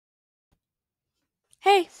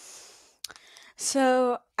Hey,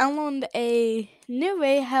 so I learned a new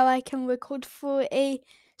way how I can record for a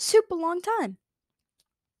super long time.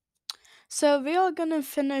 So we are gonna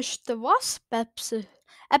finish the Wasp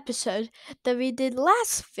episode that we did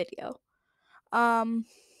last video. Um,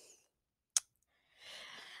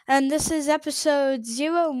 and this is episode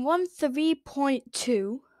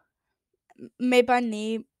 013.2, made by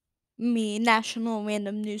me, National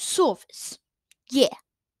Random News Service. Yeah,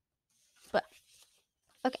 but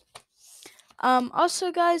okay.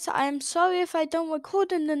 Also, guys, I'm sorry if I don't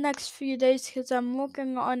record in the next few days because I'm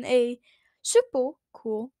working on a super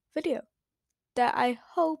cool video that I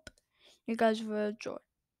hope you guys will enjoy.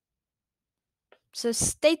 So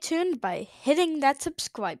stay tuned by hitting that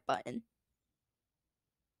subscribe button.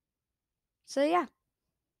 So yeah,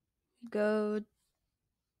 go.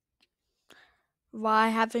 Why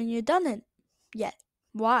haven't you done it yet?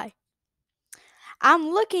 Why? I'm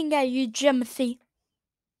looking at you, Jimothy.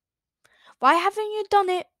 Why haven't you done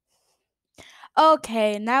it?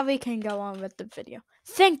 Okay, now we can go on with the video.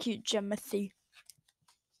 Thank you, Jimothy.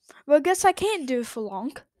 Well, I guess I can't do it for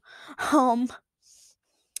long.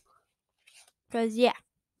 Cause yeah.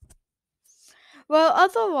 Well,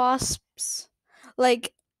 other wasps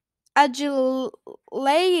like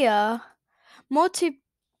Agilea, Multipicta,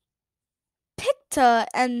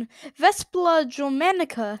 and Vespula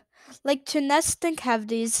germanica like to nest in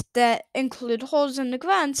cavities that include holes in the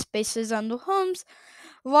ground, spaces under homes,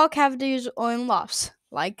 wall cavities, or in lofts,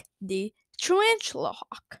 like the tarantula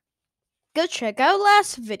hawk. Go check out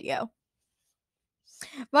last video.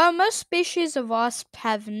 While most species of wasp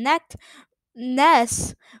have nests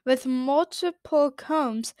with multiple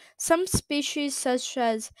combs, some species, such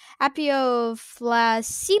as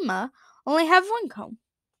Apiophlasema, only have one comb.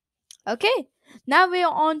 Okay, now we're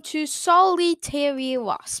on to solitary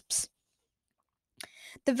wasps.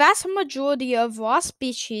 The vast majority of wasp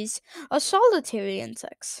species are solitary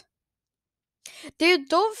insects. The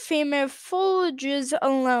adult female forages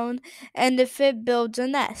alone, and if it builds a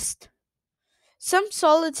nest. Some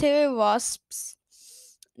solitary wasps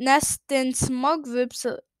nest in small groups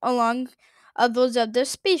along others of their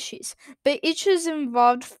species, but each is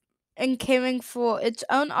involved in caring for its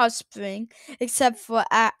own offspring, except for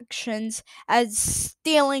actions as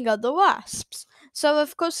stealing other wasps. So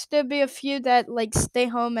of course there'll be a few that stay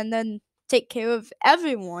home and then take care of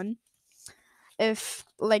everyone if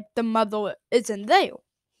the mother isn't there.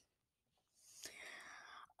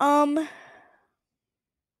 There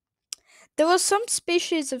are some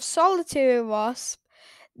species of solitary wasp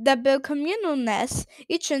that build communal nests,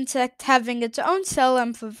 each insect having its own cell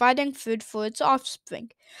and providing food for its offspring.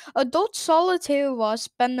 Adult solitary wasps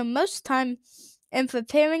spend the most time in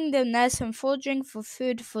preparing their nests and foraging for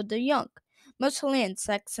food for the young, mostly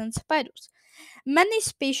insects and spiders. Many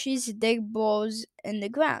species dig burrows in the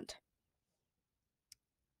ground.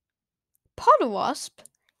 Potter wasp?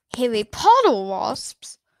 Harry Potter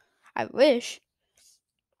wasps? I wish.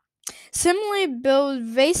 Similarly, build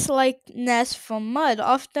vase-like nests from mud,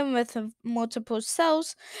 often with multiple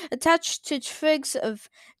cells attached to twigs of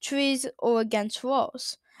trees or against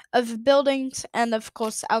walls of buildings, and of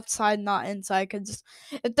course outside, not inside. Because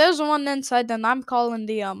if there's one inside, then I'm calling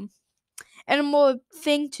the animal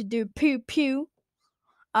thing to do pew pew.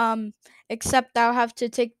 Except I'll have to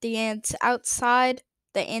take the ants outside.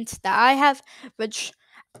 The ants that I have, which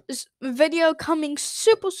video coming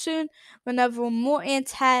super soon whenever more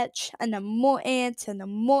ants hatch and then more ants and then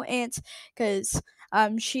more ants, because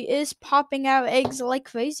she is popping out eggs like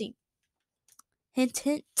crazy. Hint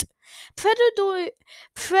hint. Predatory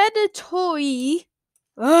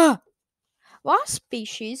wasp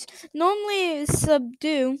species normally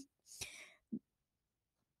subdue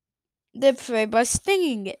their prey by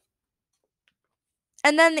stinging it,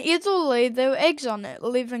 and then either lay their eggs on it,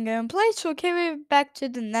 leaving it in place, or carry it back to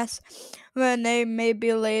the nest where they may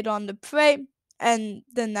be laid on the prey and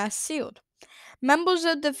the nest sealed. Members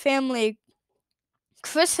of the family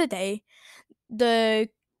Chrysidae, the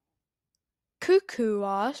cuckoo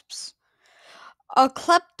wasps, are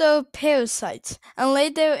kleptoparasites and lay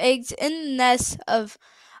their eggs in nests of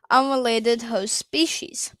unrelated host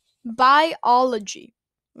species. Biology.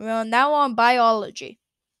 We are now on biology.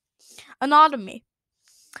 Anatomy.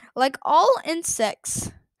 Like all insects,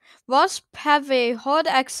 wasps have a hard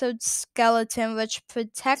exoskeleton which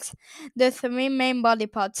protects their three main body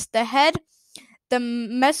parts: the head, the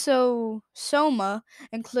mesosoma,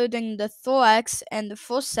 including the thorax and the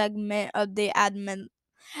first segment of the abdomen,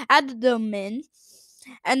 and the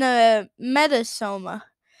metasoma.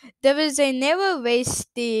 There is a narrow race,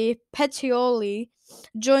 the petiole,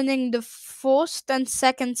 joining the first and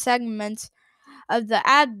second segments of the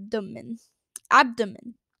abdomen.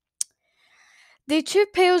 abdomen. The two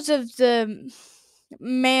pairs of the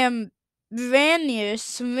membranous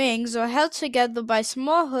rings are held together by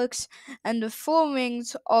small hooks, and the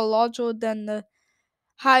forewings are larger than the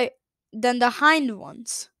hind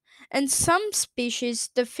ones. In some species,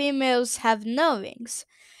 the females have no rings.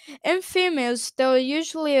 In females, there are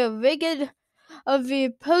usually a rigid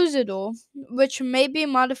ovipositor, which may be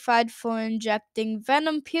modified for injecting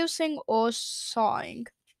venom, piercing, or sawing.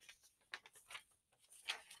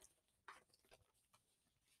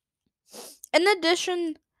 In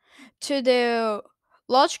addition to their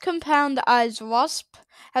large compound eyes, wasps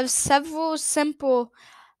have several simple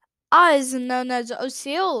eyes known as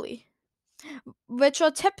oceoli, which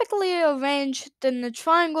are typically arranged in a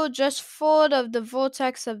triangle just forward of the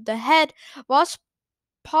vortex of the head. Wasp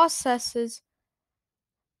possesses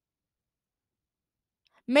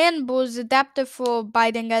mandibles adapted for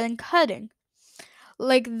biting and cutting,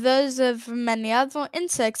 like those of many other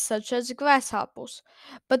insects such as grasshoppers,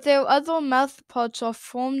 but their other mouth parts are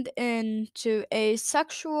formed into a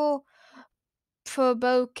sexual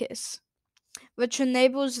proboscis, which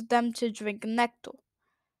enables them to drink nectar.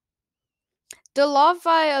 The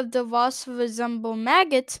larvae of the wasp resemble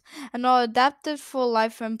maggots and are adapted for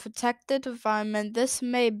life in protected environment. This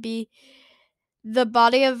may be the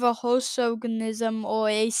body of a host organism or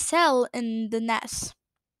a cell in the nest.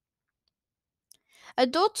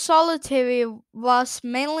 Adult solitary wasps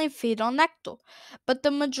mainly feed on nectar, but the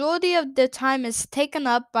majority of their time is taken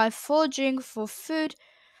up by foraging for food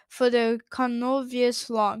for their carnivorous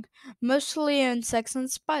lung, mostly insects and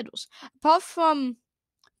spiders. Apart from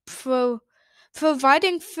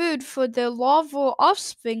providing food for their larval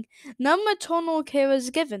offspring, no maternal care is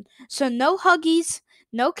given, so no huggies,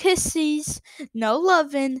 no kisses, no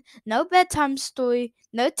loving, no bedtime story,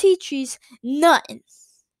 no teachies, nothing.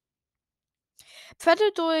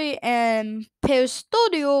 Predatory and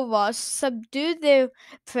pastoral wasps subdue their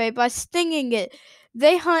prey by stinging it.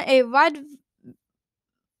 They hunt a wide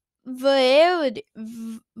variety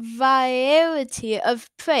of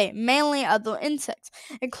prey, mainly other insects,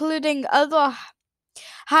 including other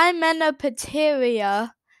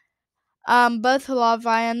Hymenopteria, both larvae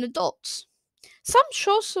and adults. Some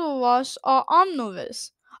social wasps are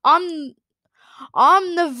omnivorous,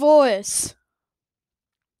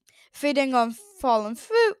 feeding on fallen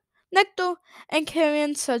fruit, nectar, and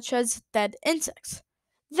carrion such as dead insects.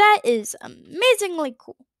 That is amazingly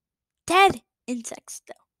cool. Dead insects,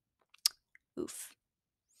 though. Oof.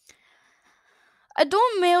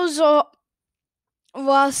 Adult males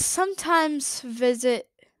will sometimes visit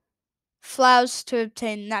flowers to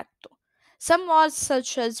obtain nectar. Some wasps,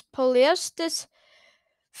 such as Polyostis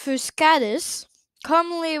fuscatus,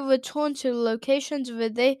 commonly return to locations where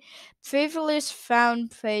they previously found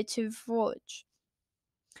prey to forage.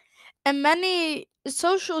 In many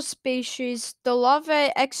social species, the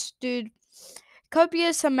larvae exude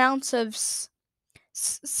copious amounts of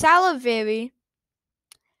salivary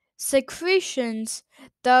secretions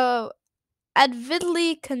that are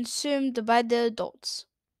avidly consumed by the adults.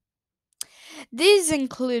 These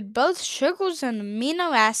include both sugars and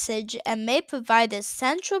amino acids and may provide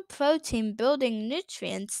essential protein building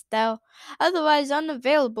nutrients that are otherwise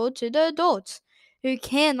unavailable to the adults who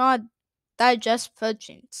cannot digest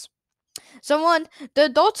proteins. So, one, the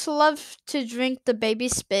adults love to drink the baby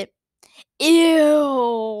spit.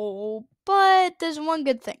 Ew! But there's one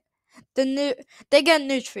good thing: they get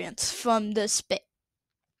nutrients from the spit.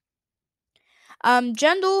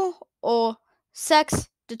 Gender or sex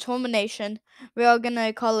determination, we are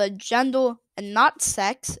gonna call it gender and not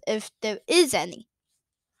sex if there is any.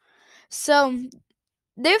 So,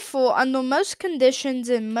 therefore, under most conditions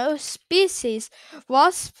in most species,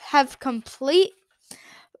 wasps have complete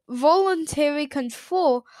voluntary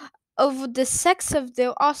control over the sex of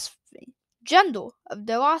their offspring, gender of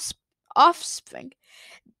their offspring.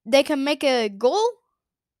 They can make a girl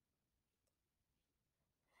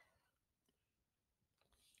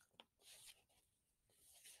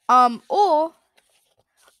or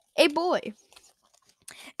a boy.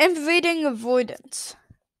 And breeding avoidance.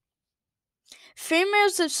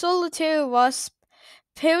 Females of solitary wasp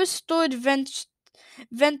peristoid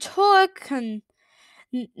venturicans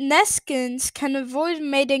nestkins can avoid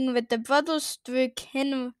mating with the brothers through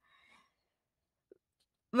kin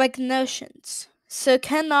recognitions, so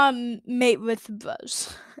cannot mate with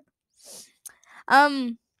bros.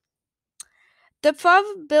 The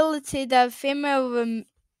probability that a female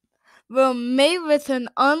will mate with an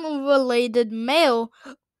unrelated male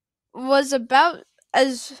was about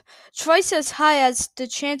as twice as high as the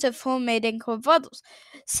chance of her mating her brothers.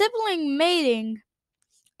 Sibling mating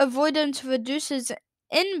avoidance reduces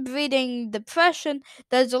inbreeding depression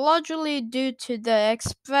that is largely due to the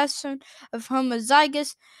expression of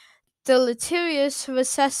homozygous deleterious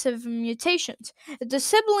recessive mutations. If there's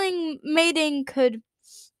sibling mating,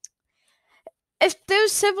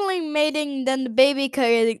 then the baby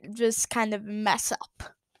could just kind of mess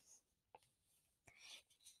up.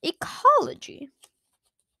 Ecology.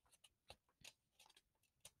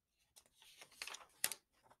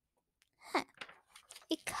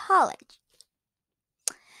 Ecology.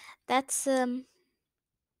 That's a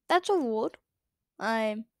word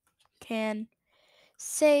I can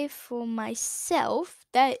say for myself.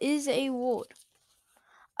 That is a word.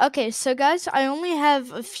 Okay, so guys, I only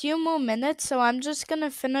have a few more minutes, so I'm just gonna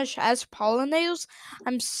finish as pollinators.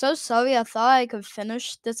 I'm so sorry, I thought I could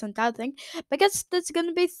finish this entire thing, but I guess there's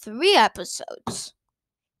gonna be 3 episodes.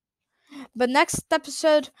 But next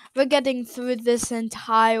episode, we're getting through this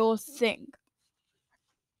entire thing.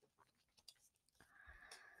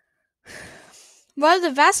 While the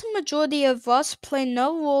vast majority of wasps play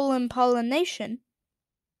no role in pollination,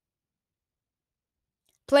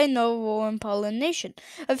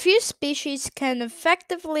 a few species can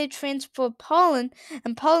effectively transport pollen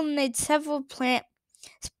and pollinate several plant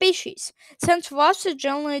species. Since wasps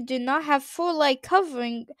generally do not have fur-like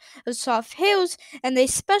covering of soft hairs and a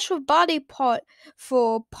special body part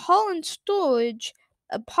for pollen storage,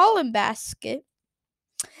 a pollen basket,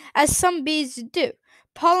 as some bees do,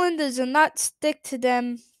 pollen does not stick to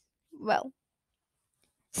them well.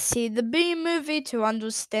 See the bee movie to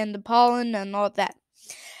understand the pollen and all that.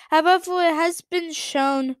 However, it has been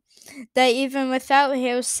shown that even without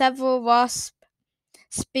hair, several wasp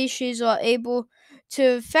species are able to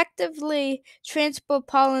effectively transport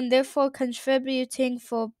pollen, therefore contributing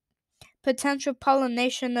for potential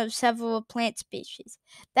pollination of several plant species.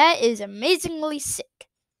 That is amazingly sick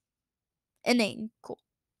and ain't cool.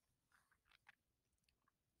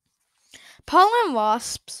 Pollen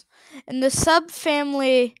wasps in the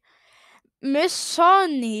subfamily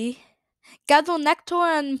Myrconi gather nectar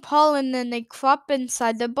and pollen in a crop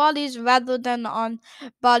inside their bodies rather than on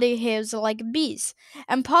body hairs like bees,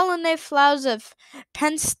 and pollinate flowers of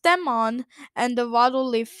Penstemon and the wattle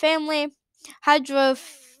leaf family,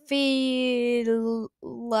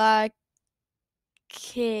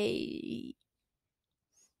 Hydrophilicaceae.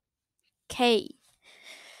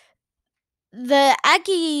 The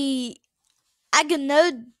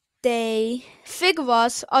Agonidae fig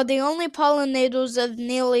wasps are the only pollinators of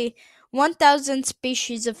nearly 1,000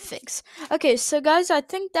 species of figs. Okay, so guys, I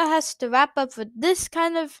think that has to wrap up with this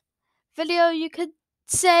kind of video, you could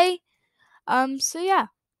say. So yeah,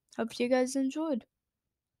 hope you guys enjoyed.